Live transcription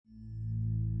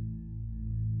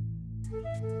Took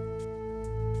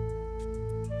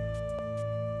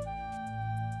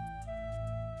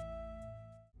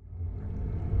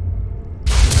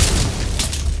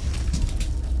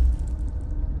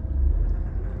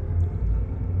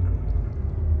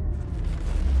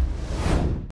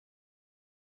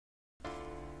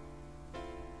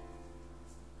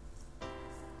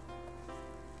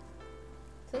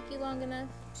you long enough?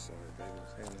 Sorry, baby.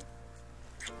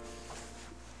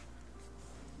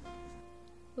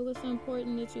 It was so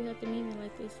important that you had to meet me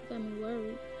like this. You got me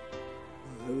worried.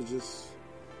 It was just,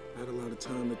 I had a lot of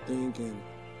time to think, and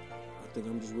I think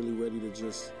I'm just really ready to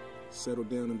just settle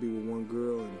down and be with one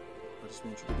girl, and I just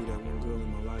want you to be that one girl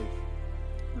in my life.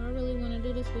 I really want to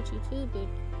do this with you too, but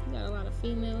you got a lot of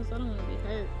females. I don't want to be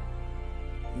hurt.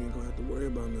 You ain't gonna have to worry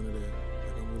about none of that.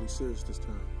 Like, I'm really serious this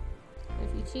time.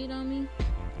 If you cheat on me,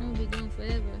 I'm gonna be gone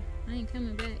forever. I ain't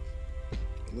coming back.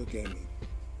 Look at me.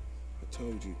 I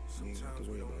told you. You ain't have to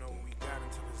worry about that.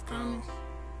 Promise.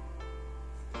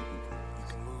 You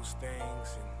can lose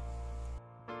things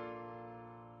and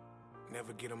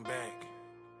never get them back.